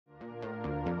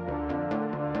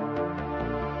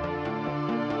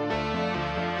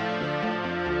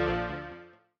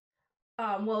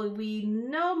well, we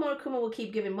know Monokuma will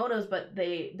keep giving motos, but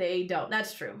they don't.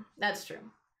 That's true. That's true.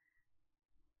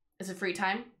 Is it free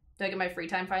time? Did I get my free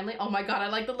time finally? Oh my god, I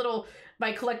like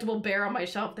my collectible bear on my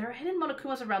shelf. There are hidden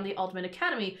Monokumas around the Ultimate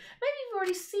Academy. Maybe you've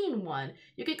already seen one.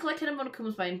 You can collect hidden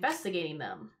Monokumas by investigating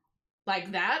them.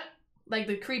 Like that? Like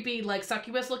the creepy, like,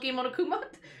 succubus-looking Monokuma?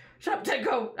 Shut up,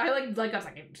 Tenko! I was like,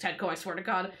 Tenko, I swear to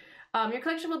god. Your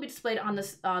collection will be displayed on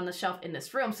the shelf in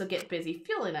this room, so get busy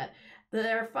feeling it.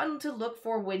 They're fun to look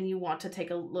for when you want to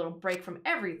take a little break from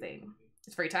everything.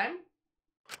 It's free time?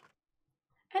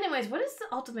 Anyways, what is the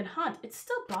ultimate hunt? It's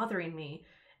still bothering me.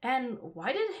 And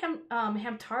why did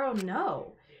Hamtaro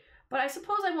know? But I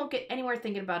suppose I won't get anywhere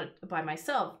thinking about it by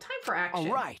myself. Time for action.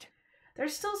 All right.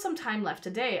 There's still some time left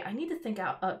today. I need to think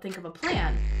of a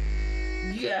plan.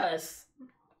 Yes.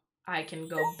 I can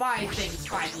go buy things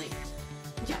finally.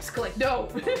 Yes, collect. No.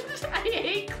 I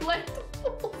hate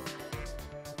collectibles.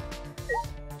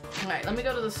 Alright, let me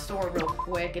go to the store real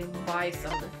quick and buy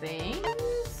some of the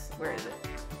things. Where is it?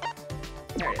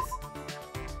 There it is.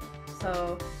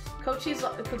 So,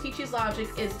 Kokichi's logic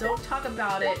is don't talk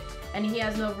about it, and he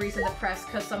has no reason to press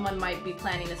because someone might be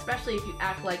planning, especially if you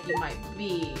act like you might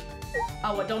be.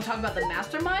 Oh, what, don't talk about the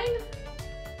mastermind?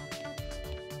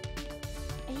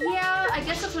 Yeah, I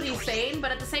guess that's what he's saying, but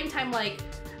at the same time, like,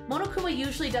 Monokuma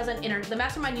usually doesn't the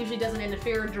mastermind usually doesn't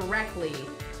interfere directly.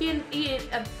 What do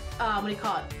you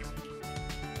call it?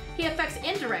 He affects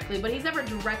indirectly, but he never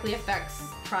directly affects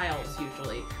trials,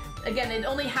 usually. Again, it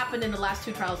only happened in the last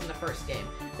 2 trials in the first game.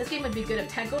 This game would be good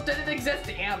if Tenko didn't exist.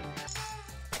 Damn.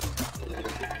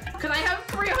 Because I have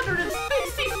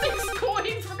 366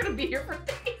 coins. We're going to be here for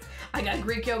days. I got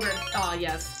Greek yogurt. Oh,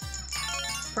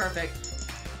 yes. Perfect.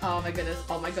 Oh, my goodness.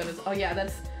 Oh, my goodness. Oh, yeah,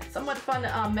 that's somewhat fun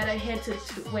meta hint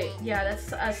wait, yeah,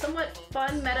 that's somewhat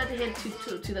fun meta hint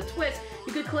to the twist.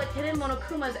 You could collect hidden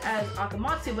Monokumas as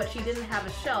Akamatsu, but she didn't have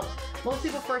a shelf. Most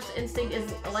people's first instinct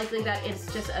is likely that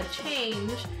it's just a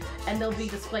change and they'll be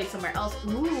displayed somewhere else.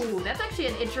 Ooh, that's actually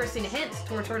an interesting hint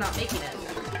towards her not making it.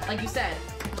 Like you said,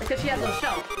 because she has no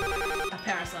shelf. A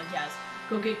parasol, yes.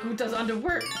 Go get Guta's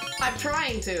underwear. I'm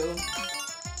trying to.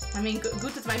 I mean,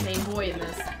 Guta's my main boy in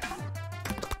this.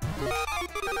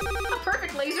 A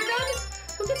perfect laser gun?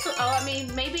 Who gets the— oh, I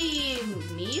mean, maybe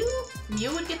Miu?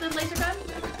 Miu would get the laser gun?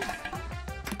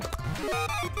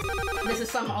 This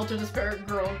is some Ultra Despair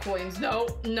girl coins. No,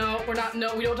 no, we're not—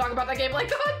 no, we don't talk about that game like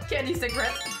that. Candy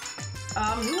cigarettes.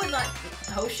 Who would like—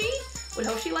 Hoshi? Would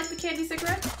Hoshi like the candy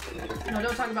cigarette? No,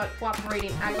 don't talk about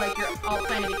cooperating. Act like you're all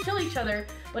planning to kill each other,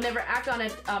 but never act on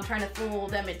it, trying to fool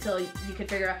them until you can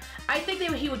figure out. I think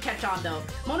he would catch on, though.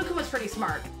 Monokuma's pretty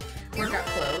smart. Workout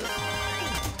clothes.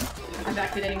 I'm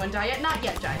back. Did anyone die yet? Not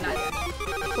yet, Jai.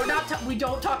 Not yet. We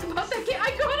don't talk about that game.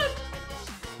 I got a—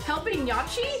 helping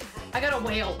Yachi? I got a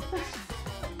whale.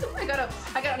 I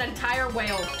got an entire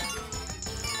whale.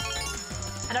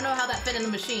 I don't know how that fit in the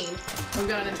machine. We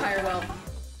got an entire whale.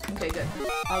 Okay, good.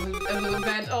 It was an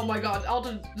event. Oh my god.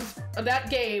 That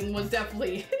game was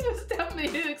definitely— it was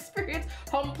definitely an experience.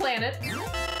 Home planet.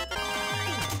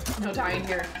 No dying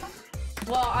here.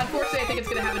 Well, unfortunately, I think it's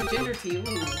gonna have a ginger tea.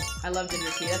 Ooh, I love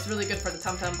ginger tea. That's really good for the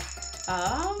tum-tum.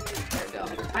 There we go.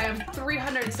 I have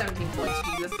 317 points,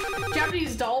 Jesus.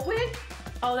 Japanese doll wig?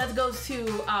 Oh, that goes to,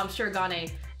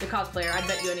 Shirogane, the cosplayer. I'd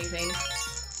bet you anything.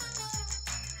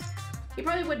 He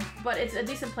probably would, but it's a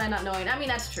decent plan not knowing. I mean,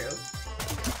 that's true.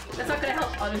 That's not gonna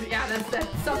help. Yeah, that's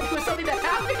something that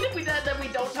happened that we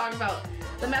don't talk about.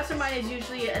 The mastermind is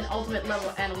usually an ultimate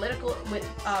level analytical with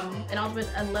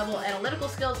analytical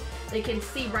skills. They can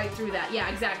see right through that. Yeah,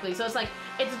 exactly. So it's like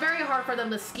it's very hard for them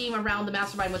to scheme around the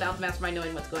mastermind without the mastermind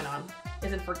knowing what's going on.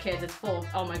 Isn't for kids. It's full.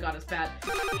 Oh my god, it's bad.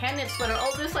 Hand-knit sweater.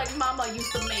 Oh, just like Mama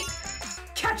used to make.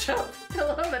 Ketchup.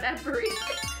 Hello, that Every.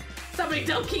 Somebody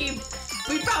tell Keem.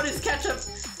 We found his ketchup.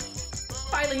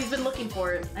 Finally, he's been looking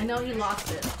for it. I know he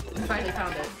lost it. We finally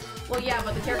found it. Well, yeah,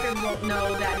 but the characters won't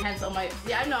know that, hence on my—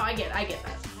 yeah, no, I get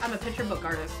that. I'm a picture book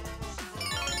artist.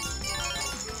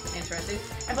 Interesting.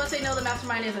 And plus they know the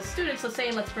mastermind is a student, so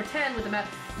saying let's pretend with the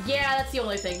yeah, that's the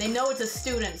only thing. They know it's a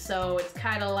student, so it's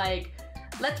kind of like,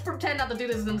 let's pretend not to do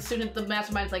this, and the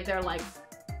mastermind's like, they're like,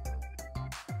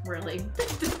 really?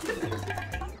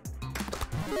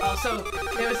 Oh, so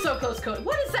it was so close code.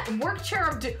 What is that? Work chair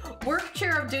of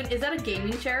Dune. Is that a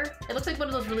gaming chair? It looks like one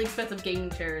of those really expensive gaming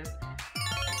chairs.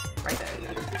 Right there.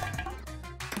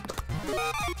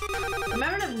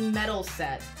 Commemorative medal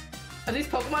set. Are these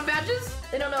Pokemon badges?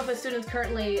 They don't know if a student's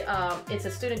currently, it's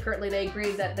a student currently. They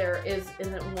agree that there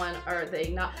isn't one, or are they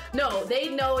not? No, they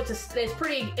know it's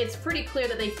pretty clear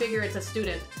that they figure it's a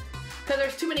student. Because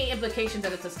there's too many implications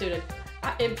that it's a student.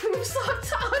 Improve sock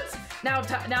odds. Now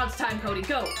it's time, Cody.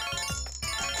 Go.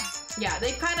 Yeah,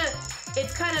 they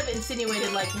it's kind of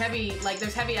insinuated like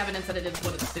there's heavy evidence that it is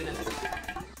one of the students.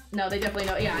 No, they definitely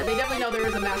know. Yeah, they definitely know there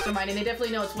is a mastermind, and they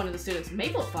definitely know it's one of the students.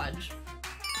 Maple fudge.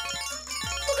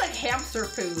 Looks like hamster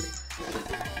food.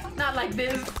 Not like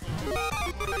this.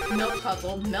 Milk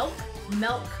puzzle. Milk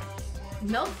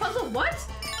puzzle. What?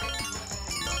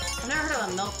 I've never heard of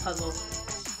a milk puzzle.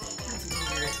 That's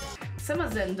weird.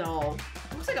 Semazen doll.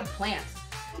 Looks like a plant.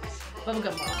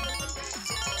 Bubblegum bomb.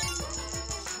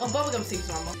 Well, bubblegum seems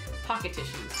normal. Pocket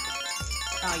tissues.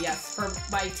 Oh yes, for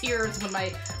my tears when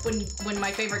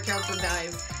my favorite character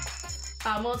dies.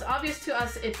 Well, it's obvious to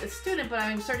us it's a student, but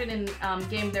I'm certain in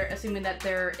game they're assuming that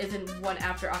there isn't one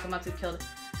after Akamatsu killed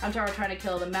Hamtaro trying to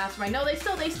kill the mastermind. No, they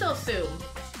still assume.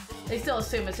 They still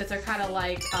assume it's just they're kind of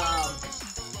like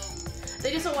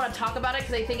they just don't want to talk about it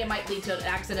because they think it might lead to an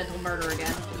accidental murder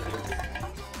again.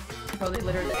 Bro, they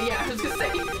literally, yeah, I was gonna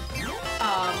say.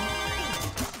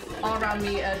 All around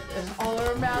me, are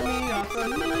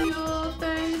familiar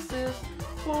faces,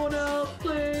 wanna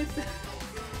place.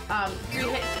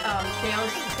 3-hit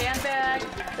Dale's sandbag.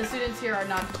 The students here are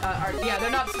not, yeah,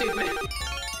 they're not stupid.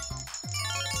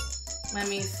 Let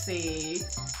me see.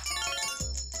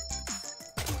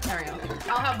 There we go.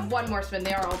 I'll have one more spin.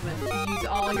 They are ultimate. Use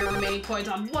all your remaining coins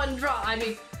on one draw. I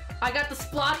mean, I got the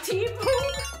Splot team.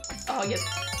 Oh, yes.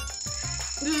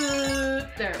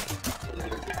 There.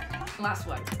 Last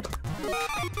one.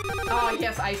 Oh,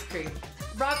 yes, ice cream.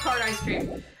 Rock hard ice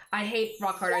cream. I hate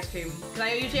rock hard ice cream because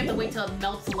I usually have to wait till it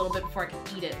melts a little bit before I can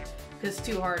eat it because it's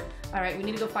too hard. All right, we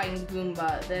need to go find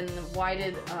Goomba. Then why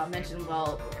did mention,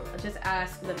 well, just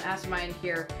ask the mastermind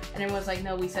here. And everyone's like,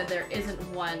 no, we said there isn't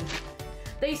one.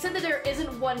 They said that there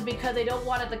isn't one because they don't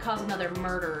want it to cause another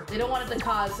murder. They don't want it to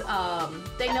cause,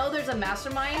 they know there's a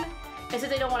mastermind. They said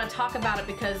they don't want to talk about it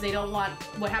because they don't want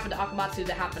what happened to Akamatsu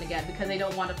to happen again because they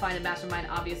don't want to find a mastermind,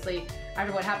 obviously,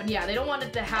 after what happened. Yeah, they don't want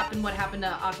it to happen, what happened to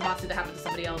Akamatsu to happen to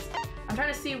somebody else. I'm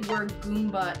trying to see where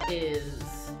Goomba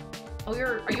is. Oh,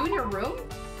 are you in your room?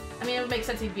 I mean, it would make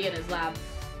sense he'd be in his lab.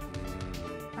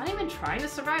 Not even trying to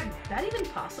survive? Is that even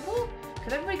possible?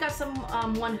 Because everybody got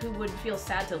someone who would feel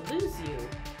sad to lose you.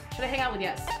 Should I hang out with,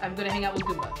 yes, I'm gonna hang out with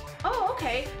Goomba. Oh,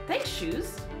 okay, thanks,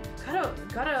 Shoes.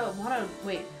 Gotta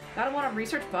wanna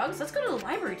research bugs? Let's go to the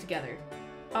library together.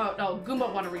 Oh, no,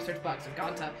 Goomba wanna research bugs, or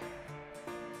Ganta.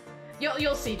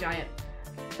 You'll see, Giant.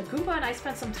 Goomba and I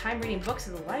spent some time reading books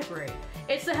in the library.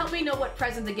 It's to help me know what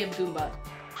present to give Goomba.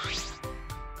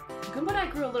 Goomba and I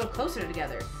grew a little closer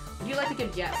together. Would you like to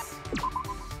give yes?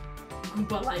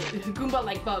 Goomba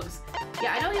like bugs.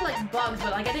 Yeah, I know he likes bugs,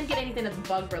 but like I didn't get anything that's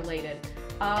bug related.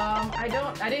 I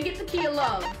didn't get the key of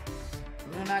love.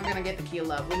 We're not gonna get the key of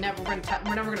love. We're never gonna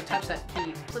touch that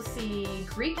key. Let's see,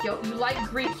 Greek yogurt. You like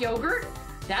Greek yogurt?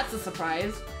 That's a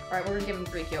surprise. All right, we're gonna give him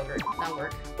Greek yogurt. That'll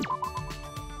work.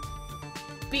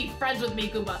 Be friends with me,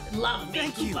 Goomba. Love me,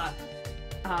 Thank Goomba.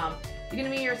 You can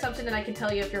give me your assumption, and I can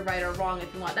tell you if you're right or wrong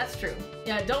if you want. That's true.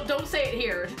 Yeah, don't say it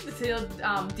here.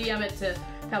 DM it to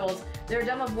Pebbles. They're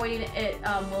dumb. Avoiding it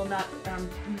will not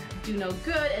do no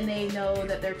good, and they know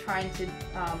that they're trying to,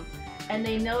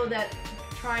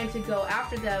 trying to go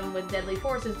after them with deadly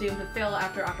force is doomed to fail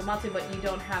after Akamatsu, but you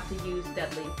don't have to use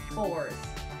deadly force.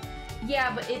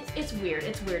 Yeah, but it's weird.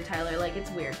 It's weird, Tyler. Like, it's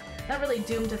weird. Not really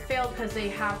doomed to fail because they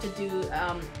have to do,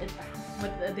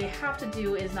 what they have to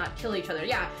do is not kill each other.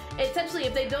 Yeah, essentially,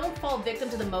 if they don't fall victim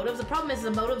to the motives, the problem is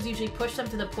the motives usually push them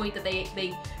to the point that they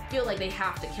feel like they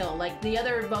have to kill. Like, the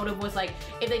other motive was like,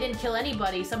 if they didn't kill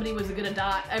anybody, somebody was gonna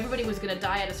die, everybody was gonna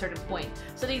die at a certain point.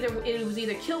 So it was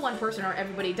either kill one person or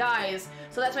everybody dies.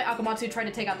 So that's why Akamatsu tried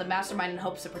to take out the mastermind in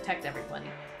hopes to protect everybody.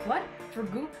 What? For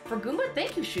Goomba?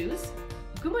 Thank you, Shoes.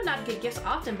 Goomba not get gifts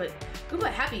often, but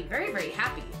Goomba happy, very, very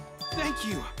happy. Thank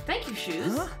you. Thank you,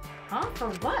 Shoes. Huh? For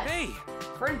what? Hey!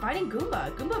 For inviting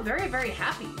Goomba. Goomba very, very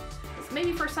happy. This may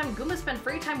be the first time Goomba spent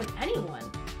free time with anyone.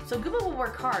 So Goomba will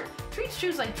work hard. Treat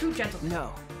Shoes like true gentlemen.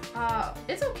 No.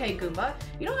 It's okay, Goomba.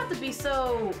 You don't have to be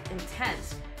so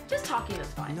intense. Just talking is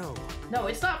fine. No,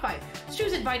 it's not fine.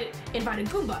 Shoes invited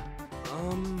Goomba.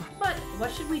 But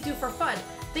what should we do for fun?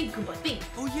 Think, Goomba, think.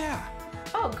 Oh, yeah.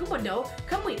 Oh, Goomba, no.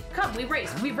 Come, we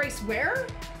race. We race where?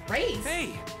 Race.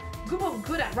 Hey. Goomba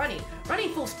good at running. Running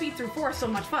full speed through forest, so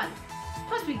much fun.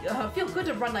 Plus, we feel good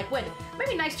to run like wind.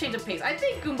 Maybe nice change of pace. I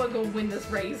think Goomba gonna win this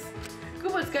race.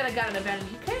 Goomba's got an advantage.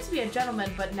 He claims to be a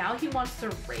gentleman, but now he wants to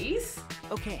race?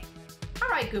 Okay. All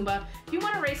right, Goomba. If you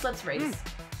want to race, let's race.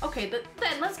 Okay,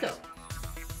 then let's go.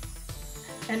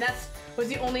 And was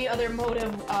the only other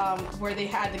motive where they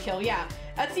had to kill. Yeah,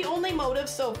 that's the only motive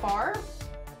so far.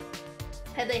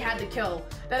 And they had to kill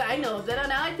that I know of. Then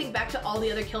now I think back to all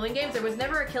the other killing games, there was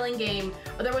never a killing game,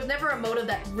 or there was never a motive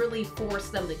that really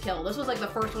forced them to kill. This was like the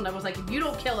first one that was like, if you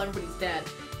don't kill, everybody's dead.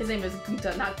 His name is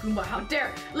Goomba, not Goomba. How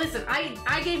dare! Listen,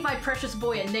 I gave my precious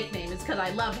boy a nickname. It's because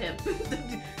I love him.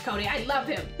 Cody, I love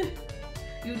him.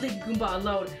 You leave Goomba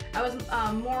alone. I was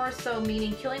more so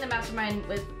meaning killing the mastermind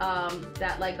with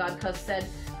that, like God Cuz said,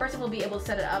 person will be able to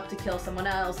set it up to kill someone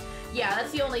else. Yeah,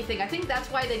 that's the only thing. I think that's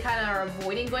why they kind of are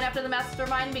avoiding going after the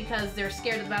mastermind, because they're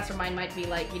scared that the mastermind might be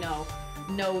like, you know,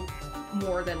 no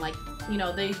more than like, you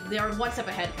know, they are one step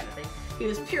ahead kind of thing. He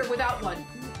was pure without one.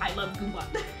 I love Goomba.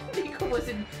 Nico was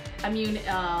immune.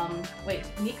 Wait,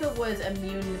 Nico was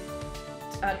immune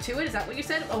to it. Is that what you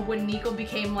said? Oh, when Nico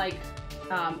became like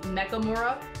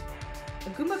Mekamura.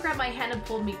 Goomba grabbed my hand and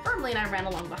pulled me firmly, and I ran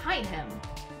along behind him.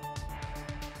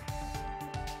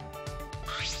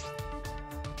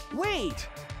 Wait!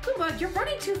 Goomba, you're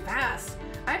running too fast.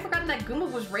 I had forgotten that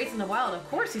Goomba was raised in the wild. Of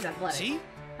course he's athletic. See?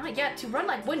 Not yet. To run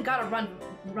like one, gotta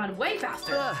run way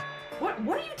faster. What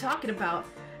are you talking about?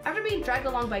 After being dragged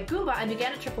along by Goomba, I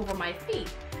began to trip over my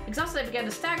feet. Exhausted, I began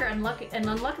to stagger, and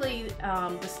unluckily,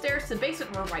 the stairs to the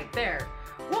basement were right there.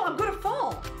 Whoa, I'm gonna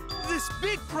fall! This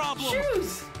big problem!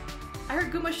 Shoes! I heard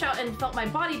Goomba shout and felt my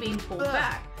body being pulled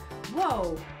back.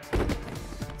 Whoa.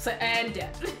 So, and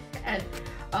dead. And,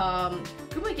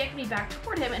 Goomba yanked me back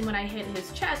toward him, and when I hit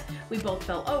his chest, we both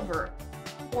fell over.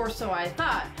 Or so I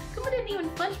thought. Goomba didn't even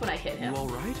flinch when I hit him. You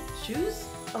alright? Shoes?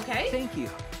 Okay? Thank you.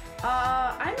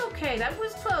 I'm okay. That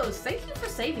was close. Thank you for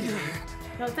saving me.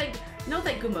 No thank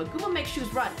Goomba. Goomba makes shoes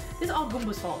run. This is all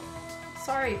Goomba's fault.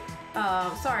 Sorry,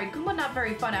 Goomba not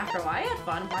very fun after all. I had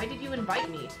fun. Why did you invite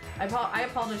me? I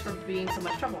apologize for being so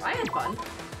much trouble. I had fun.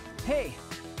 Hey!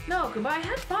 No, Goomba, I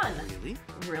had fun. Really?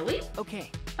 Really?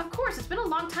 Okay. Of course, it's been a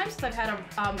long time since I've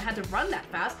had to run that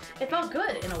fast. It felt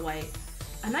good in a way.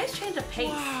 A nice change of pace.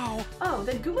 Wow! Oh,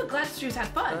 then Goomba glad shoes had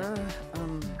fun.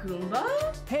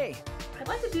 Goomba? Hey! I'd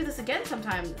like to do this again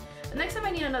sometime. The next time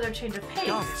I need another change of pace.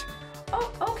 Got it.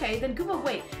 Oh, okay, then Goomba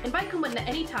wait. Invite Goomba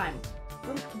any time.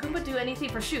 Goomba do anything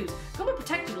for shoes. Goomba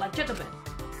protect you like gentlemen.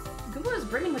 Goomba is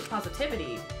brimming with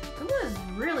positivity. Goomba is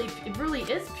really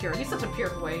is pure. He's such a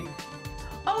pure boy.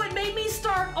 Oh, it made me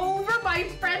start over my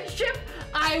friendship?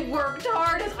 I worked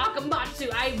hard as Akamatsu.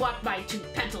 I want my 2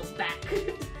 pencils back.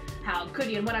 How could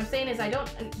you? And what I'm saying is, I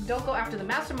don't go after the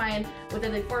mastermind.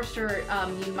 Within the for sure,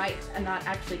 you might not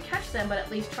actually catch them, but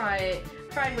at least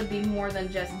trying would be more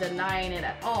than just denying it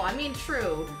at all. I mean,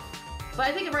 true. But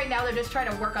I think right now they're just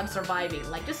trying to work on surviving.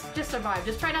 Like, just survive.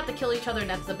 Just try not to kill each other, and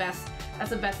that's the best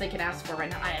they can ask for right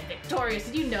now. I am victorious.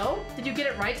 Did you know? Did you get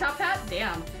it right, Top Hat?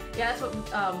 Damn. Yeah, that's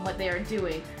what they are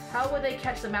doing. How would they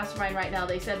catch the mastermind right now?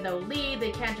 They said no lead.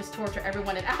 They can't just torture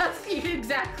everyone and ask you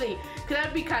exactly. Because that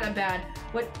would be kind of bad.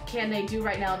 What can they do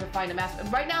right now to find a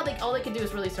mastermind? Right now, all they can do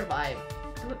is really survive.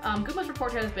 Goomba's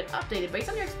report has been updated based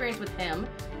on your experience with him.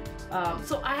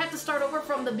 So I have to start over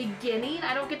from the beginning.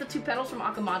 I don't get the 2 petals from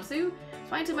Akamatsu.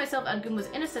 Fine to myself at Goomba's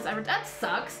innocence. That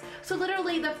sucks. So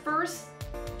literally the first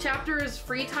chapter's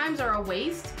free times are a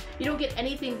waste. You don't get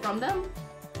anything from them.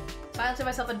 Silent to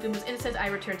myself at Goomba's innocence, I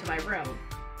return to my room.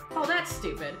 Oh, that's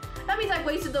stupid. That means I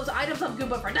wasted those items on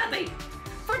Goomba for nothing!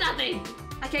 For nothing!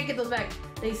 I can't get those back.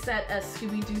 They set a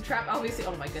Scooby-Doo trap, obviously.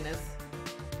 Oh my goodness.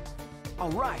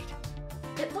 Alright.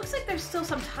 It looks like there's still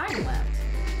some time left.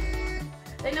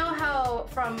 They know how,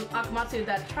 from Akamatsu,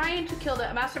 that trying to kill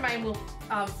the mastermind will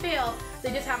fail.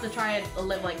 They just have to try and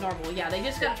live like normal. Yeah, they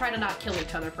just gotta try to not kill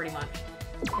each other, pretty much.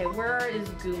 Okay, where is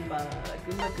Goomba?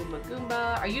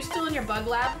 Goomba. Are you still in your bug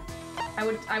lab? I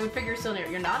would figure you're still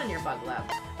in you're not in your bug lab.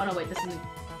 Oh no, wait, this isn't.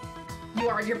 You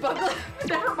are in your bug lab.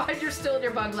 Never mind, you're still in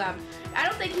your bug lab. I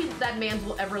don't think that man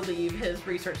will ever leave his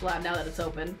research lab now that it's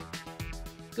open.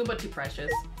 Goomba too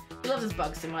precious. He loves his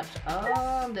bugs too much.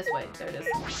 This way. There it is.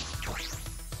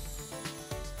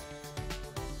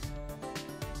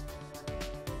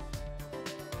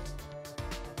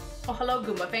 Oh, hello,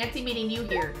 Goomba. Fancy meeting you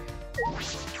here.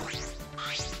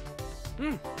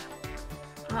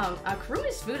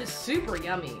 Kurumi's food is super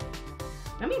yummy.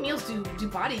 Yummy meals do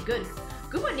body good.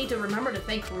 Goomba need to remember to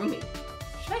thank Kurumi.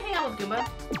 Should I hang out with Goomba?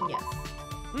 Yes.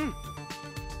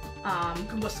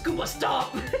 Goomba,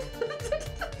 stop!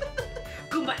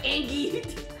 Goomba Angie!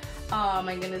 Oh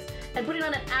my goodness. And putting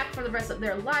on an act for the rest of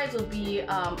their lives will be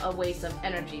a waste of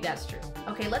energy. That's true.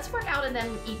 Okay, let's work out and then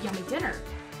eat yummy dinner.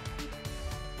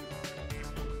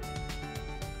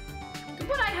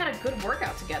 Goomba and I had a good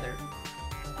workout together.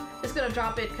 Just gonna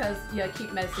drop it because, yeah,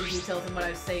 keep messing details in what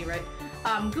I say, right?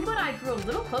 Goomba and I grew a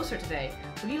little closer today.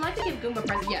 Would you like to give Goomba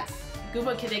presents? Yes.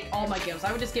 Goomba can take all my gifts.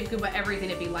 I would just give Goomba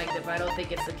everything if he liked it, but I don't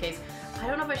think it's the case. I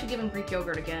don't know if I should give him Greek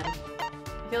yogurt again.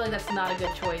 feel like that's not a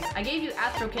good choice. I gave you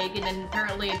Astro Cake, and then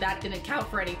apparently that didn't count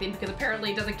for anything because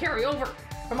apparently it doesn't carry over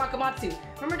from Akamatsu.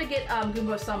 Remember to get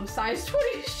Goomba some size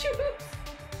 20 shoes.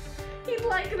 He'd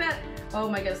like that. Oh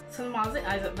my goodness.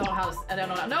 I don't know how to. I don't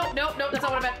know. No, that's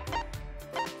not what I meant.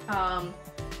 I'm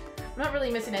not really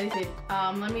missing anything.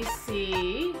 Let me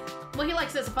see. Well, he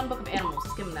likes this, a fun book of animals.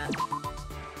 Let's give him that.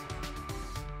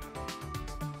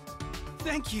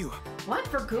 Thank you. What?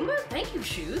 For Goomba? Thank you,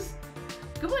 Shoes.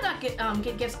 Goomba not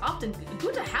get gifts often.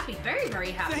 Goomba happy, very, very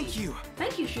happy. Thank you.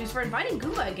 Thank you, Shoes, for inviting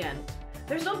Goomba again.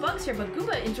 There's no bugs here, but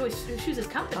Goomba enjoys Shoes'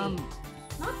 company.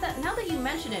 Now that you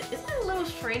mention it, isn't it a little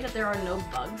strange that there are no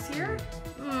bugs here?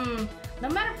 No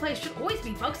matter place should always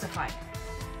be bugs to find.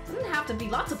 Doesn't have to be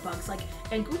lots of bugs, like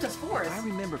in Guta's forest. I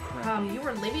remember correctly. You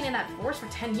were living in that forest for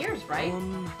 10 years, right?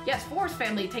 Yes, forest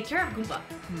family, take care of Goomba.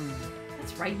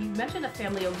 That's right, you mentioned a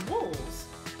family of wolves.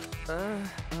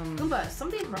 Goomba,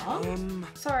 something wrong?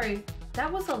 Sorry,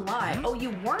 that was a lie. Oh, you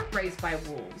weren't raised by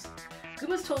wolves.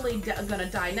 Goomba's totally gonna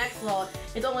die next. Well,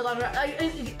 it's only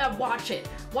watch it.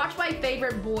 Watch my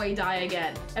favorite boy die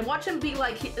again. And watch him be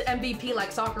like MVP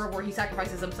like soccer where he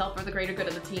sacrifices himself for the greater good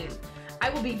of the team. I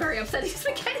will be very upset.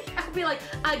 I'll be like,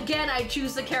 again, I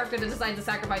choose the character that decides to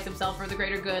sacrifice himself for the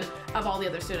greater good of all the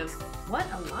other students. What,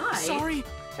 a lie? Sorry.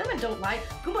 Gentlemen don't lie.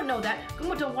 Goomba know that.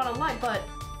 Goomba don't want to lie, but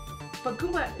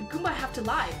Goomba have to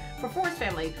lie. For Forest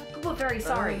family, Goomba very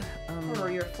sorry. For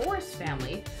your Forest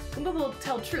family, Goomba will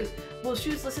tell truth. Will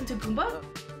Shoes listen to Goomba?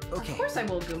 Okay. Of course I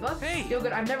will, Goomba. Hey.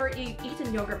 Yogurt, I've never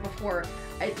eaten yogurt before.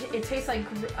 It tastes like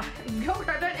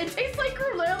yogurt. It tastes like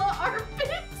gorilla armpits.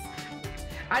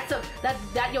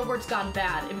 That yogurt's gone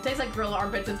bad. If it tastes like gorilla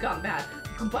armpits, it's gone bad.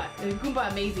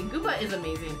 Goomba amazing. Goomba is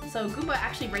amazing. So Goomba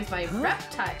actually raised by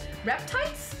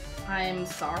reptites? I'm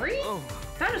sorry? Oh.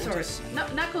 Dinosaurs. No,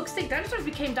 not go extinct. Dinosaurs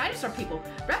became dinosaur people.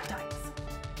 Reptiles.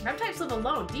 Reptiles live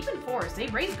alone, deep in forests. They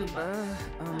raise Goomba.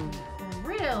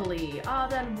 Really?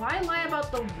 Then why lie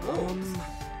about the wolves?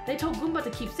 They told Goomba to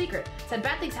keep secret. Said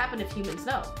bad things happen if humans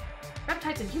know.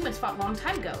 Reptiles and humans fought long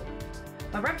time ago.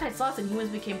 But reptiles lost and humans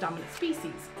became dominant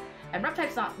species. And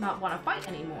reptiles not want to fight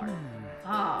anymore.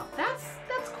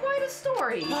 That's quite a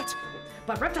story. What?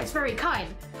 But reptiles very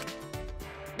kind.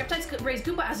 Reptiles could raise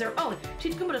Goomba as their own,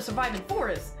 teach Goomba to survive in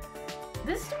forests.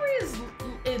 This story is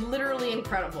literally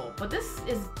incredible, but this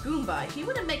is Goomba. He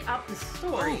wouldn't make up the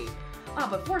story.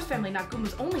 But Forest family, not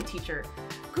Goomba's only teacher.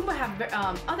 Goomba have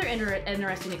other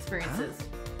interesting experiences.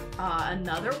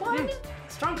 Another one?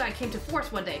 Strong Guy came to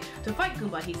Forest one day to fight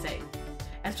Goomba, he say.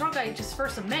 And Strong Guy just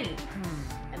first of many.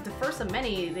 And the first of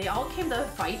many, they all came to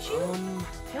fight you?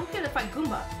 They all came to fight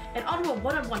Goomba, and onto a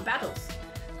one-on-one battles.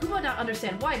 Goomba don't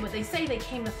understand why, but they say they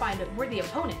came to find a worthy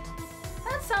opponent.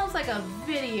 That sounds like a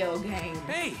video game.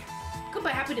 Hey!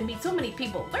 Goomba happy to meet so many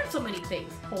people, learn so many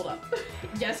things. Hold up.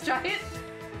 Yes, Giant?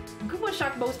 Goomba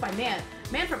shocked most by man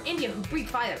from India who breathed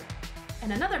fire.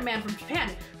 And another man from Japan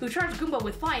who charged Goomba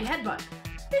with flying headbutt.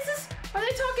 Are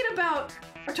they talking about,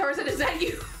 or Tarzan, is that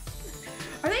you?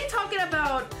 Are they talking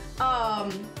about,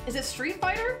 is it Street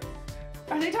Fighter?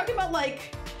 Are they talking about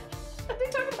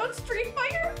Street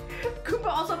Fighter? Goomba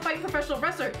also fight professional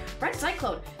wrestler, Red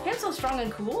Cyclone. Him so strong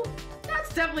and cool? That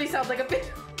definitely sounds like a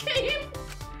video game.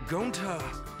 Gonta.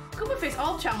 Goomba face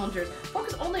all challengers,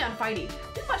 focus only on fighting.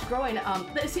 Too much growing,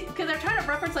 because they're trying to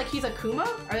reference like he's a Kuma?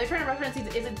 Are they trying to reference,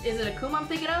 is it a Kuma I'm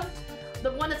thinking of?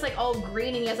 The one that's like all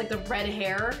green and he has like the red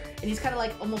hair, and he's kind of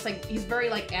like, almost like, he's very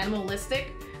like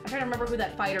animalistic. I'm trying to remember who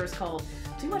that fighter is called.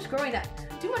 Too much growing that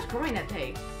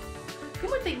day.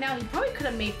 Goomba would think now he probably could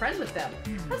have made friends with them.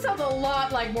 That sounds a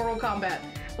lot like Mortal Kombat.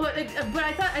 But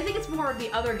I think it's more of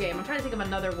the other game. I'm trying to think of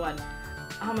another one.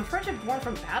 A friendship born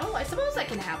from battle? I suppose that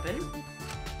can happen.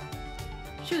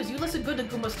 Shoes, you listen good to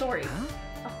Goomba's story.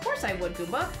 Of course I would,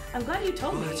 Goomba. I'm glad you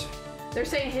told me. They're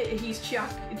saying he's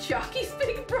Chiaki's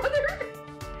big brother?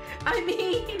 I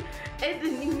mean,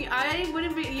 I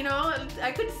wouldn't be, you know,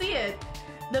 I could see it.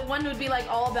 The one would be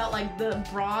like all about like the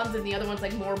bronze and the other one's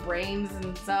like more brains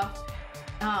and stuff.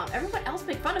 Everyone else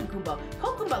made fun of Goomba.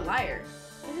 Called Goomba a liar.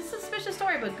 It's a suspicious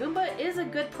story, but Goomba is a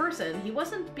good person. He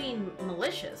wasn't being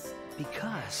malicious.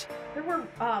 Because they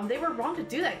were wrong to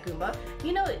do that, Goomba.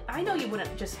 You know, I know you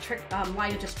wouldn't just lie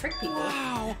to just trick people.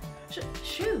 Wow.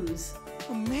 Shoes.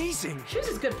 Amazing. Shoes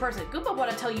is a good person. Goomba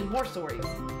want to tell you more stories.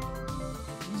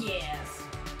 Yes.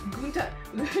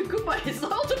 Goomba is the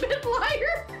ultimate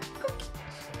liar.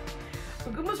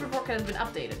 Goomba's report card has been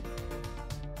updated.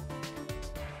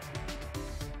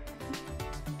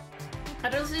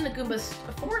 After listening to Goomba's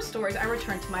 4 stories, I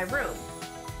returned to my room.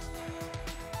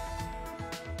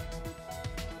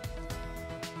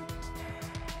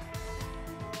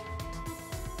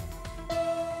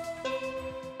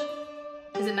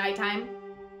 Is it nighttime?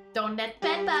 Don't let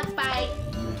bed bugs bite.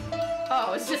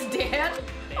 Oh, it's just Dan?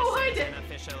 Oh, hi, Dan.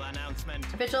 Official announcement.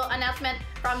 Official announcement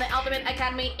from the Ultimate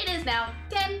Academy. It is now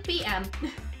 10 p.m.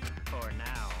 For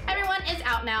now. Everyone is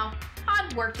out now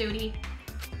on work duty.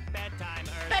 Bedtime,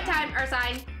 Ursa. Bedtime,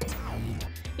 Ursine.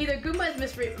 Either Goomba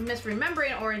is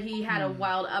misremembering or he had a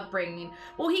wild upbringing.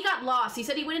 Well, he got lost. He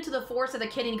said he went into the forest as a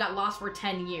kid and he got lost for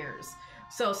 10 years.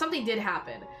 So something did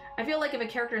happen. I feel like if a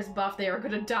character is buff, they are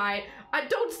gonna die. I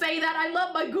don't say that. I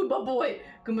love my Goomba boy.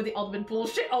 Goomba the ultimate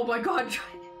bullshit. Oh my god.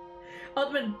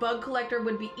 Ultimate bug collector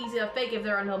would be easy to fake if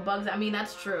there are no bugs. I mean,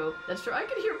 that's true. That's true. I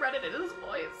can hear Reddit in his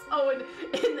voice. Oh,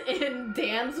 and in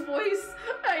Dan's voice.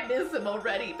 I miss him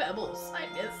already, Pebbles. I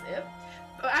miss him.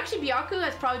 Actually, Byaku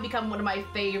has probably become one of my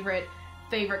favorite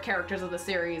characters of the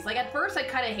series. Like, at first, I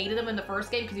kind of hated him in the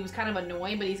first game because he was kind of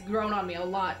annoying, but he's grown on me a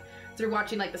lot through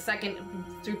watching, like,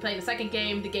 through playing the second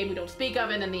game, the game we don't speak of,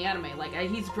 and then the anime. Like,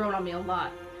 he's grown on me a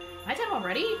lot. Nighttime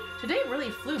already? Today really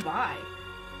flew by.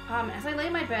 As I lay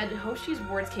in my bed, Hoshi's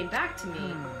words came back to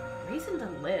me. Reason to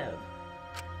live.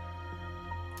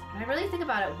 When I really think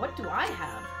about it, what do I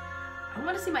have? I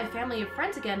want to see my family and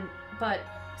friends again, but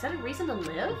is that a reason to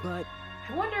live? But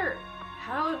I wonder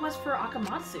how it was for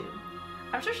Akamatsu.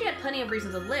 I'm sure she had plenty of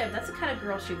reasons to live. That's the kind of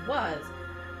girl she was.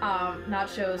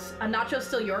 Nacho's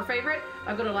still your favorite?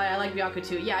 I'm gonna lie, I like Byaku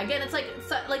too. Yeah, again, it's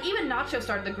like even Nacho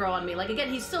started to grow on me. Like,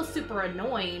 again, he's still super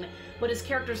annoying, but his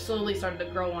character slowly started to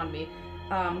grow on me.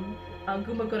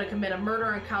 Goomba gonna commit a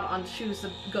murder and count on shoes to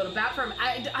go to bat for him.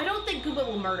 I don't think Goomba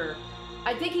will murder.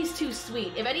 I think he's too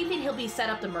sweet. If anything, he'll be set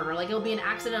up to murder. Like, it'll be an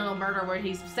accidental murder where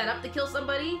he's set up to kill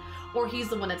somebody, or he's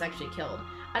the one that's actually killed.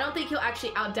 I don't think he'll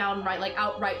actually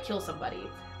outright kill somebody.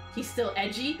 He's still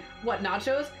edgy. What,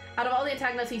 Nachos? Out of all the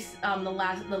antagonists, he's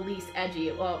the least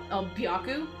edgy. Well,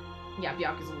 Byaku? Yeah,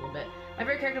 Byaku's a little bit. My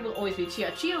favorite character will always be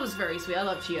Chia. Chia was very sweet. I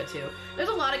love Chia too. There's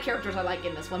a lot of characters I like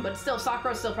in this one, but still,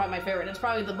 Sakura's still probably my favorite. It's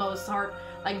probably the most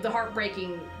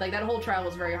heartbreaking. Like, that whole trial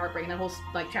was very heartbreaking, that whole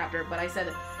chapter. But I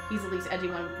said he's the least edgy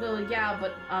one. Well, yeah,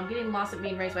 but getting lost and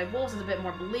being raised by wolves is a bit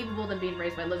more believable than being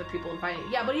raised by lizard people and finding.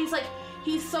 Yeah, but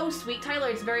he's so sweet, Tyler.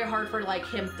 It's very hard for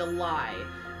him to lie.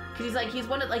 Cause he's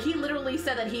one of, he literally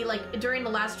said that he, during the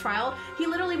last trial, he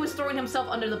literally was throwing himself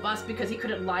under the bus because he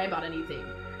couldn't lie about anything.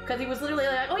 Cause he was literally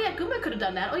like, oh yeah, Goomba could have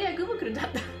done that. Oh yeah, Goomba could have done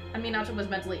that. I mean, Nacho was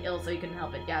mentally ill, so he couldn't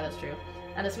help it. Yeah, that's true.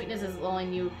 And the sweetness is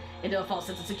lulling you into a false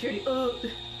sense of security. Oh,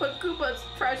 but Goomba's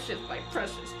precious, my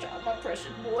precious child, my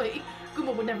precious boy.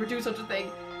 Goomba would never do such a thing.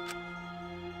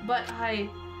 But why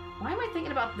am I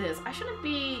thinking about this? I shouldn't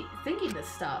be thinking this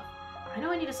stuff. I know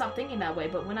I need to stop thinking that way,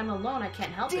 but when I'm alone, I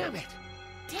can't help it. damn it!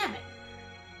 Damn it!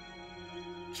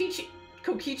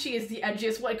 Kokichi is the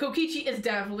edgiest one. Kokichi is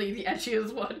definitely the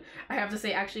edgiest one. I have to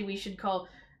say, actually, we should call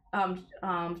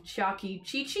Chiaki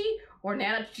Chichi or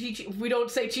Nana Chichi. We don't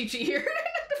say Chichi here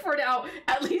for now.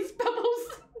 At least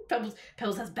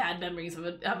Pebbles has bad memories of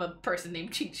a person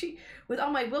named Chichi. With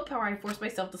all my willpower, I force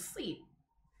myself to sleep.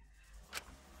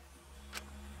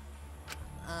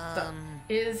 So,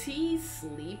 is he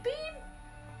sleeping?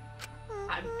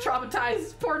 I'm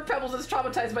traumatized. Poor Pebbles is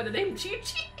traumatized by the name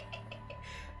Chi-Chi.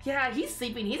 Yeah, he's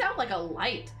sleeping. He's out like a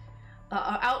light. He's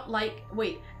out like?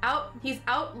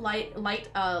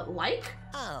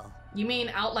 Oh. You mean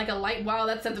out like a light? Wow,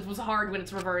 that sentence was hard when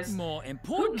it's reversed. More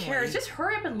importantly, who cares? Just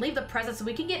hurry up and leave the present so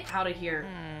we can get out of here.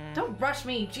 Don't rush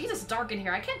me. Jesus, it's dark in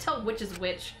here. I can't tell which is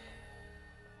which.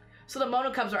 So the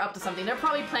Mono Cubs are up to something. They're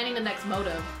probably planning the next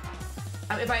motive.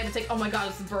 If I had to take, oh my god,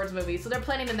 it's the Birds movie. So they're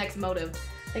planning the next motive.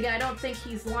 Again, I don't think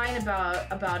he's lying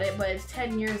about it, but it's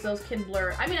 10 years, those can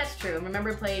blur. I mean, that's true.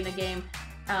 Remember playing a game,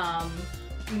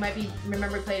 you might be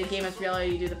remembering playing a game as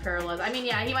reality, you do the parallels. I mean,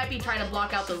 yeah, he might be trying to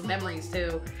block out those memories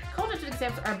too. College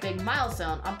exams are a big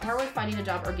milestone, on par with finding a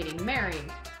job or getting married.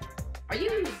 Are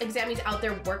you examies out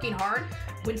there working hard?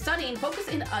 When studying, focus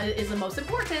is the most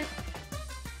important.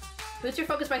 Boost your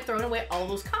focus by throwing away all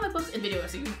those comic books and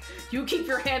videos. You keep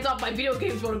your hands off my video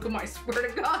games, Monokuma, I swear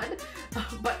to God.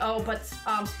 But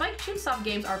Spike Chunsoft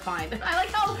games are fine. I like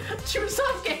how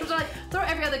Chunsoft games are like, throw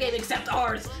every other game except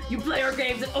ours. You play our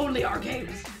games and only our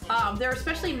games. They're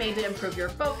especially made to improve your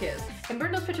focus. And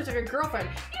burn those pictures of your girlfriend.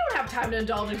 You don't have time to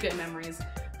indulge in good memories.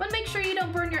 But make sure you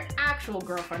don't burn your actual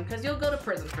girlfriend, because you'll go to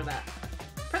prison for that.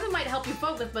 Prison might help you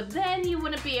focus, but then you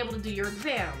wouldn't be able to do your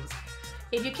exams.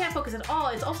 If you can't focus at all,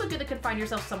 it's also good to confine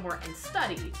yourself somewhere and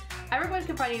study. I recommend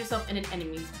confining yourself in an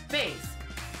enemy's base.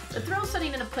 The thrill of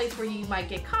studying in a place where you might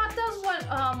get caught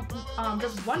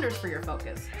does wonders for your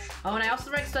focus. Oh, and I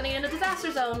also recommend studying in a disaster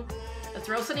zone. The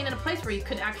thrill of studying in a place where you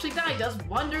could actually die does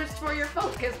wonders for your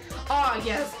focus. Oh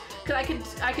yes, because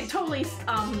I can totally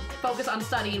focus on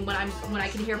studying when I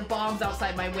can hear bombs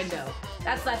outside my window.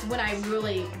 That's when I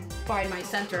really find my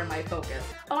center and my focus.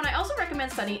 Oh, and I also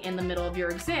recommend studying in the middle of your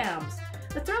exams.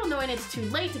 The thrill of knowing it's too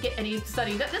late to get any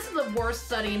study. This is the worst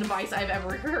studying advice I've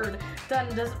ever heard.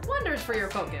 Does wonders for your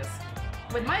focus.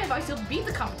 With my advice, you'll beat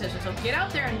the competition, so get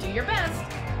out there and do your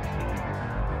best.